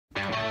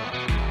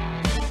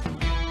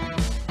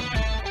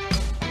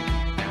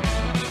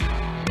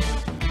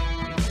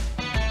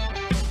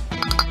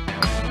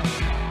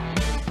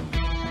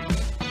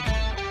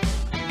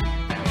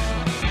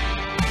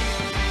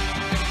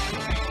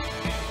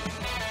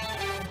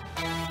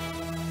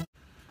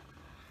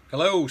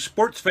Hello,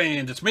 sports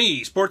fans. It's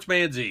me,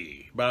 Sportsman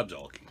Z, Bob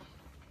Zolke.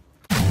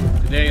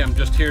 Today I'm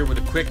just here with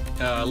a quick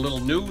little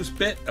news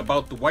bit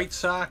about the White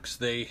Sox.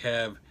 They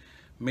have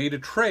made a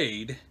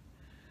trade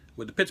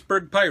with the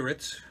Pittsburgh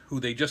Pirates,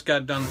 who they just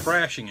got done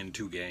thrashing in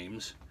 2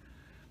 games,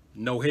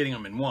 no hitting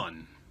them in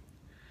 1.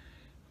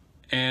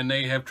 And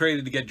they have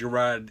traded to get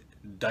Jarrod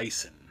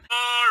Dyson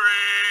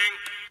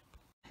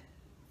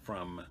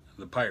from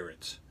the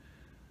Pirates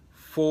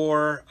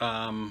for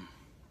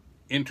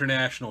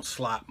international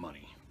slot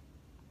money.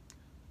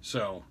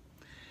 So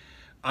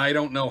I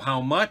don't know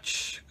how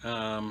much,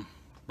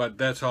 but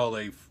that's all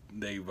they've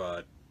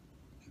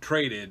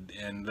traded,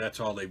 and that's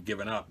all they've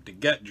given up to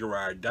get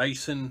Jarrod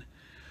Dyson,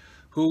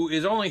 who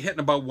is only hitting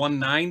about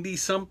 190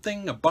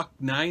 something,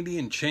 $190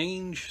 and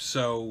change.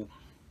 So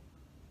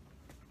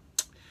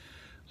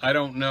I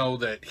don't know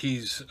that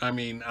he's, I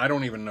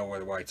don't even know where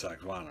the White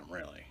Sox want him,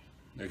 really,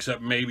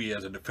 except maybe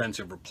as a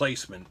defensive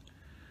replacement,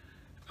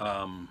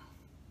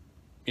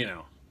 you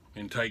know,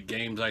 in tight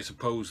games, I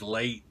suppose.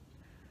 Late,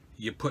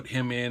 you put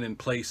him in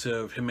place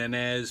of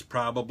Jimenez,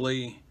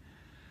 probably,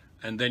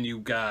 and then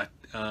you've got,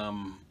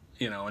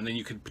 you know, and then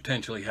you could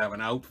potentially have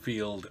an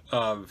outfield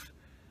of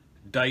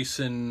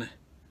Dyson,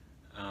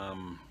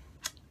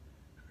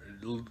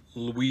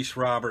 Luis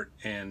Robert,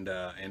 and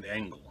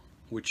Engel,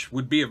 which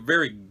would be a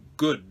very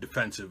good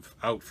defensive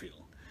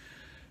outfield.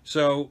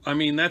 So, I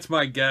mean, that's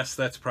my guess.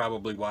 That's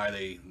probably why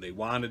they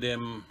wanted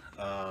him,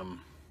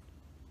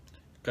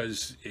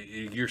 because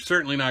you're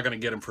certainly not going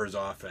to get him for his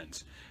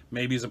offense.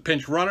 Maybe as a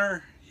pinch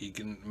runner, he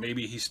can.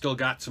 Maybe he's still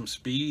got some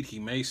speed. He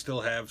may still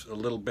have a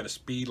little bit of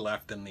speed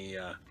left in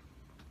the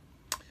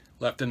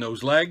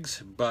those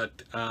legs,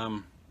 but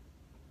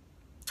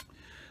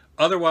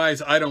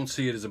otherwise, I don't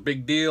see it as a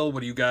big deal. What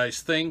do you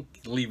guys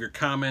think? Leave your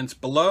comments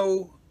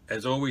below.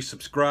 As always,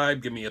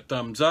 subscribe. Give me a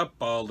thumbs up.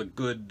 All the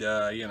good,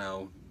 you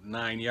know,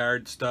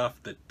 9-yard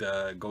stuff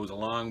that goes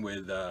along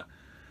with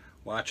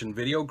watching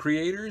video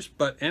creators.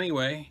 But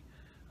anyway,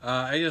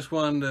 I just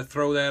wanted to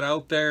throw that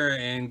out there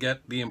and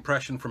get the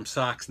impression from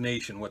Sox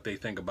Nation what they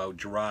think about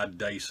Jarrod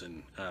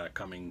Dyson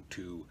coming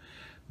to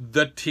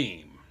the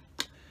team.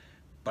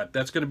 But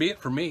that's going to be it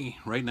for me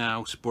right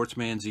now.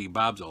 Sportsman Z,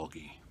 Bob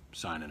Zolke,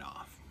 signing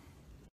off.